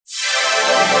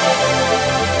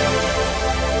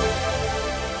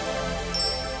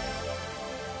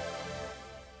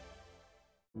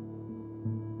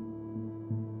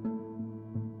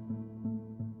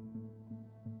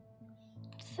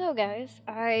So guys,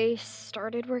 I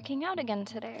started working out again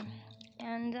today.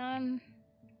 And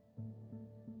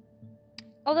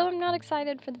although I'm not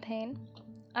excited for the pain,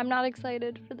 I'm not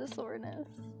excited for the soreness.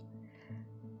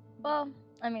 Well,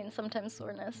 I mean, sometimes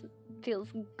soreness feels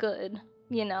good,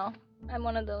 you know. I'm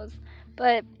one of those.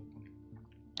 But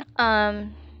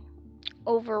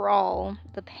overall,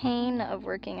 the pain of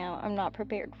working out, I'm not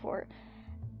prepared for.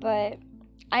 But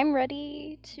I'm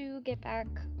ready to get back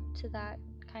to that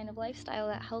kind of lifestyle,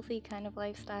 that healthy kind of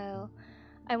lifestyle.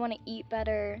 I want to eat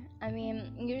better. I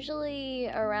mean, usually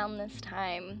around this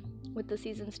time, with the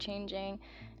seasons changing,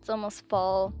 it's almost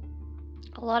fall.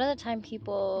 A lot of the time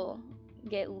people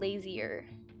get lazier,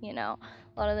 you know.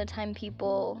 A lot of the time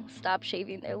people stop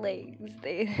shaving their legs.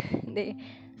 They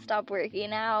stop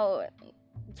working out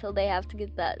until they have to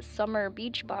get that summer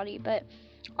beach body. But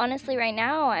honestly, right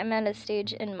now I'm at a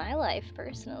stage in my life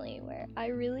personally where I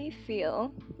really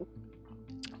feel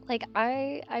like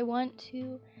I want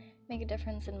to make a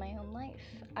difference in my own life.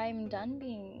 I'm done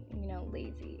being,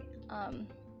 lazy.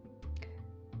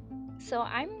 So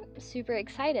I'm super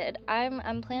excited.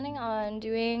 I'm planning on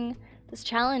doing this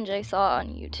challenge I saw on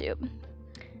YouTube.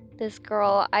 This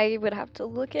girl, I would have to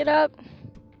look it up.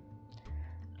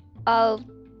 I'll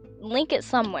link it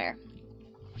somewhere.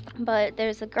 But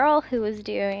there's a girl who was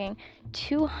doing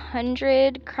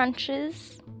 200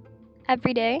 crunches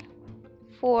every day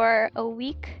for a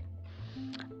week.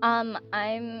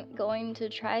 I'm going to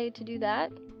try to do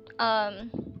that.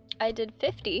 I did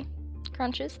 50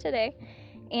 crunches today,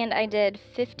 and I did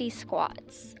 50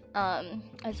 squats.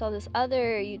 I saw this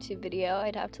other YouTube video,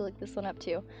 I'd have to look this one up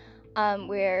too,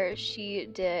 where she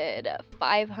did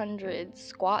 500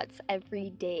 squats every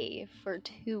day for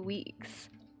 2 weeks,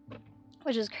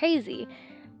 which is crazy.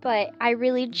 But I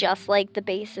really just like the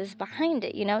basis behind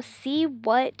it, see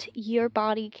what your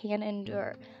body can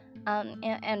endure.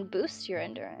 And boost your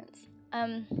endurance.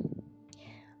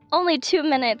 Only 2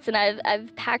 minutes, and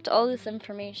I've packed all this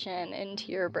information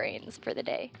into your brains for the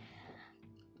day.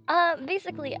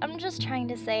 Basically, I'm just trying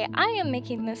to say I am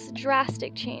making this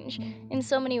drastic change in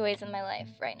so many ways in my life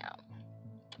right now.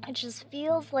 It just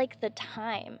feels like the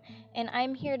time, and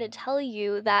I'm here to tell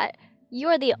you that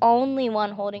you're the only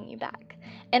one holding you back.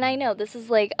 And I know this is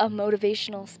like a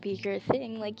motivational speaker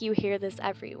thing, like you hear this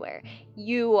everywhere.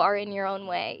 You are in your own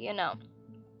way, You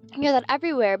hear that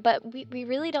everywhere, but we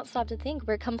really don't stop to think.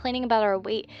 We're complaining about our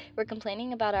weight, we're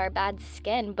complaining about our bad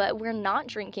skin, but we're not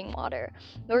drinking water.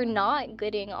 We're not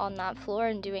getting on that floor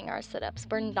and doing our sit-ups.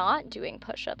 We're not doing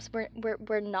push-ups.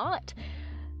 We're not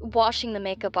washing the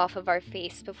makeup off of our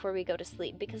face before we go to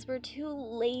sleep because we're too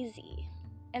lazy.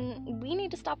 And we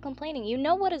need to stop complaining. You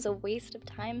know what is a waste of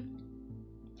time?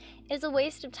 It's a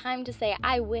waste of time to say,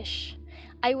 I wish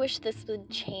this would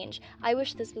change. I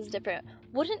wish this was different.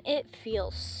 Wouldn't it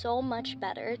feel so much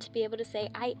better to be able to say,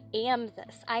 I am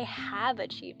this. I have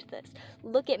achieved this.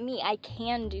 Look at me. I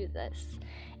can do this.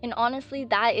 And honestly,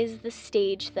 that is the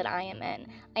stage that I am in.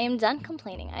 I am done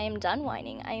complaining. I am done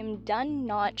whining. I am done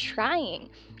not trying.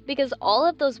 Because all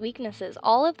of those weaknesses,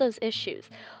 all of those issues,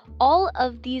 all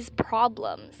of these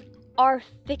problems are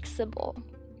fixable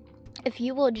if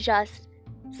you will just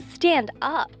stand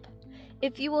up,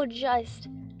 if you will just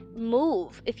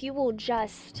move, if you will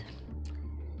just,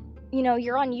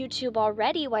 you're on YouTube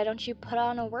already, why don't you put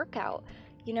on a workout?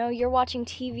 You're watching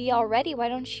TV already, why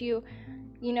don't you,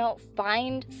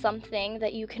 find something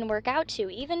that you can work out to?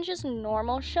 Even just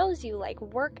normal shows you like,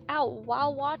 work out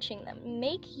while watching them.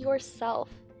 Make yourself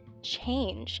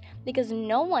change, because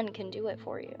no one can do it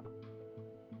for you.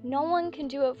 No one can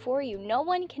do it for you. No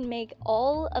one can make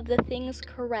all of the things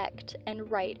correct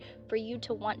and right for you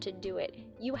to want to do it.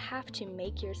 You have to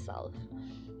make yourself.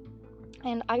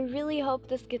 And I really hope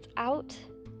this gets out.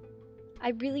 I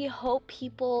really hope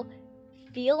people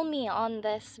feel me on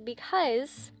this,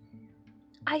 because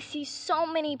I see so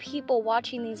many people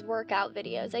watching these workout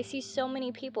videos. I see so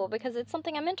many people, because it's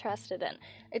something I'm interested in.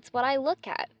 It's what I look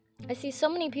at. I see so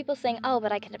many people saying, oh,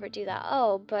 but I can never do that.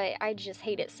 Oh, but I just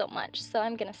hate it so much, so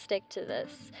I'm going to stick to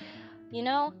this,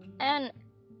 And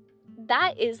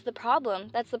that is the problem.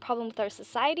 That's the problem with our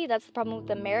society. That's the problem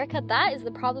with America. That is the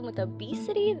problem with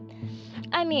obesity.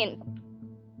 I mean,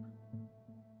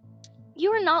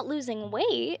 you are not losing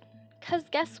weight because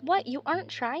guess what? You aren't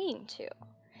trying to.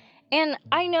 And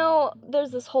I know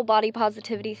there's this whole body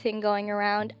positivity thing going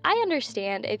around. I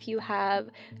understand if you have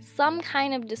some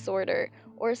kind of disorder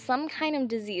or some kind of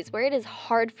disease where it is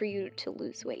hard for you to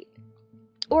lose weight,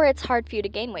 or it's hard for you to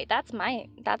gain weight. That's my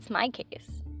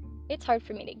case. It's hard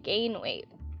for me to gain weight.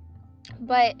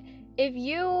 But if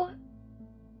you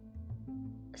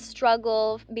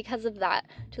struggle because of that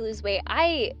to lose weight,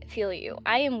 I feel you.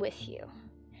 I am with you.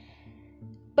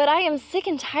 But I am sick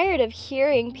and tired of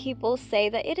hearing people say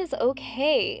that it is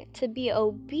okay to be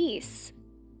obese,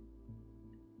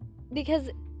 because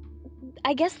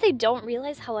I guess they don't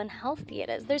realize how unhealthy it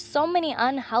is. There's so many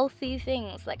unhealthy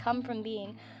things that come from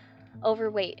being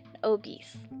overweight,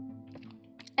 obese.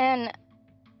 And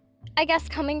I guess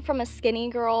coming from a skinny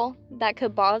girl, that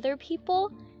could bother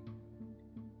people.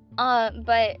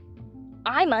 But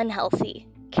I'm unhealthy.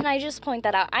 Can I just point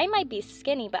that out? I might be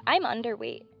skinny, but I'm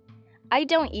underweight. I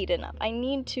don't eat enough. I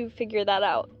need to figure that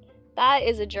out. That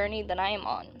is a journey that I am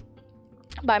on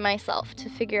by myself to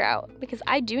figure out, because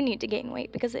I do need to gain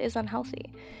weight because it is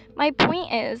unhealthy. My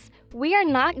point is, we are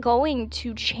not going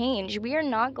to change. We are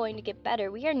not going to get better.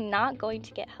 We are not going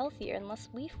to get healthier unless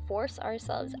we force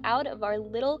ourselves out of our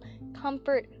little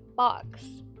comfort box.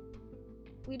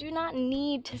 We do not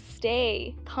need to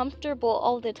stay comfortable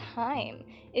all the time.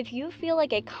 If you feel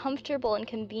like a comfortable and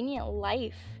convenient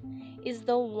life is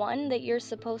the one that you're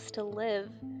supposed to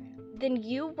live, then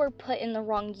you were put in the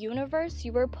wrong universe.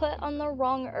 You were put on the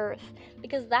wrong earth,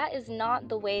 because that is not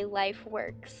the way life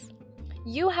works.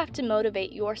 You have to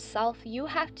motivate yourself. You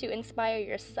have to inspire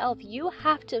yourself. You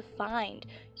have to find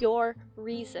your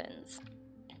reasons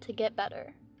to get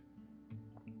better.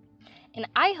 And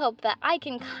I hope that I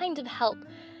can kind of help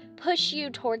push you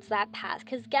towards that path,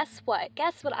 because guess what?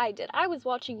 Guess what I did? I was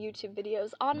watching YouTube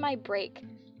videos on my break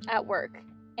at work,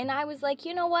 and I was like,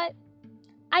 you know what?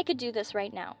 I could do this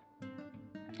right now.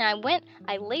 And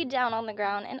I laid down on the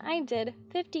ground, and I did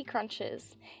 50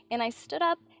 crunches. And I stood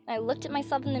up, and I looked at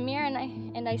myself in the mirror,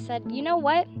 and I said, you know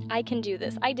what? I can do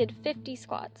this. I did 50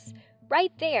 squats.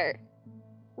 Right there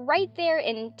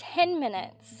in 10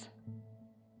 minutes.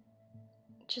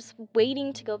 Just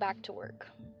waiting to go back to work.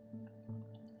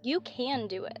 You can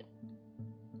do it.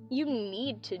 You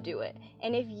need to do it.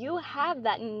 And if you have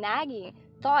that nagging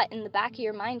thought in the back of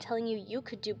your mind telling you you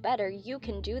could do better, you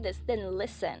can do this, then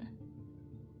listen.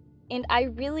 And I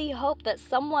really hope that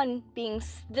someone being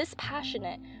this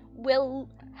passionate will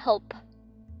help,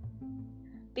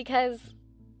 because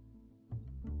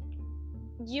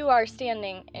you are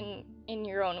standing in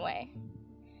your own way.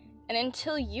 And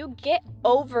until you get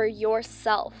over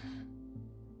yourself,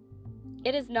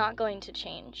 it is not going to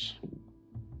change.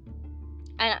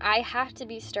 And I have to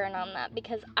be stern on that,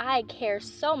 because I care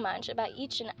so much about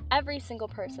each and every single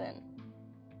person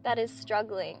that is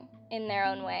struggling in their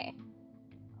own way.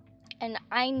 And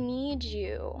I need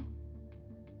you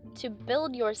to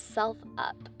build yourself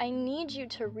up. I need you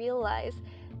to realize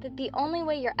that the only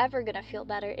way you're ever going to feel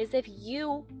better is if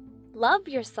you love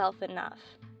yourself enough.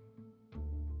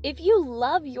 If you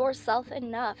love yourself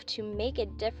enough to make a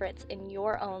difference in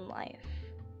your own life.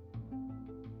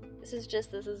 This is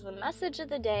the message of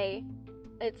the day.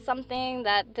 It's something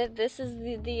that this is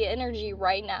the energy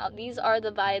right now. These are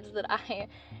the vibes that I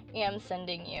am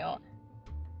sending you.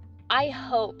 I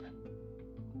hope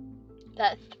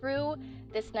that through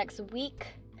this next week,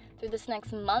 through this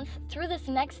next month, through this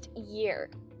next year,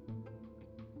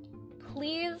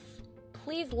 please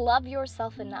love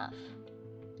yourself enough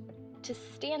to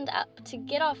stand up, to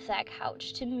get off that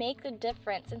couch, to make the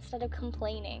difference instead of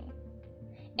complaining.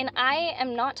 And I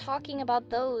am not talking about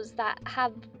those that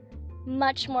have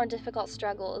much more difficult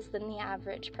struggles than the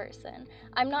average person.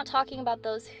 I'm not talking about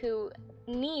those who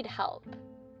need help.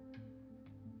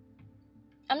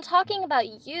 I'm talking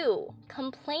about you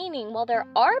complaining while there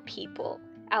are people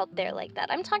out there like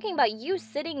that. I'm talking about you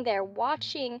sitting there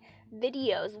watching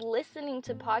videos, listening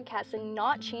to podcasts, and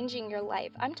not changing your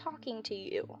life. I'm talking to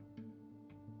you.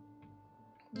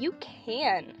 You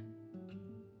can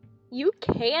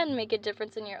make a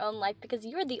difference in your own life, because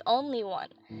you're the only one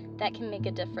that can make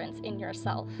a difference in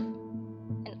yourself.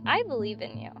 And I believe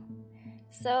in you.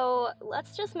 So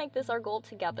let's just make this our goal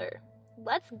together.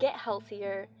 Let's get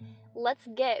healthier. Let's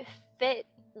get fit.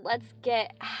 Let's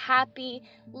get happy.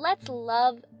 Let's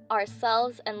love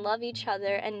ourselves and love each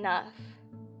other enough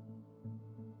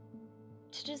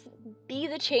to just be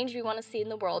the change we want to see in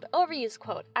the world. Overused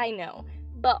quote, I know.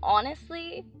 But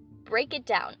honestly, break it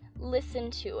down.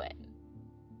 Listen to it.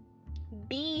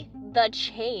 Be the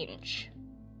change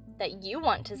that you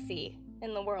want to see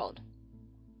in the world.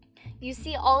 You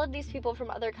see all of these people from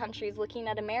other countries looking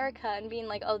at America and being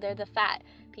like, oh, they're the fat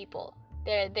people.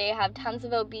 They have tons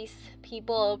of obese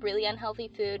people, really unhealthy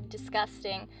food,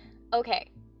 disgusting. Okay.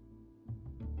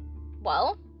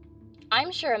 Well,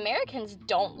 I'm sure Americans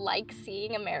don't like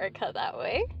seeing America that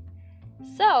way.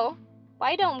 So,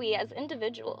 why don't we as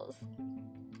individuals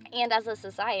and as a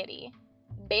society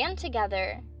band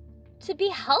together to be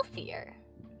healthier?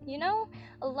 You know,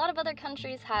 a lot of other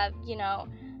countries have,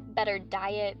 better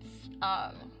diets,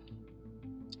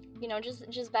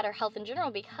 just better health in general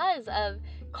because of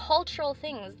cultural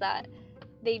things that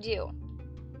they do.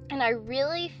 And I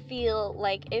really feel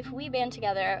like if we band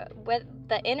together, with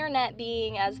the internet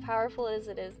being as powerful as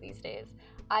it is these days,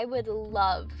 I would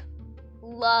love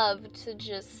to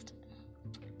just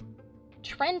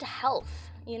trend health,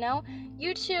 you know?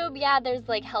 YouTube, yeah, there's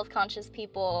like health conscious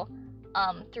people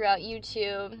throughout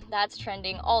YouTube. That's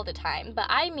trending all the time. But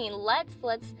I mean, let's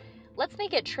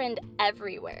make it trend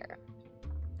everywhere.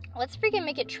 Let's freaking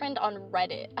make it trend on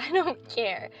Reddit. I don't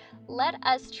care. Let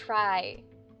us try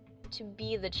to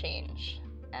be the change.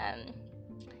 And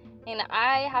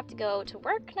I have to go to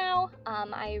work now.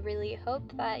 I really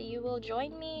hope that you will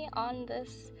join me on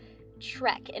this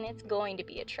trek, and it's going to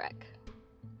be a trek.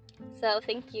 So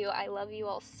thank you. I love you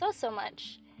all so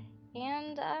much.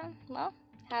 And, well,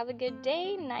 have a good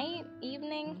day, night,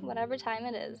 evening, whatever time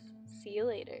it is. See you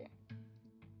later.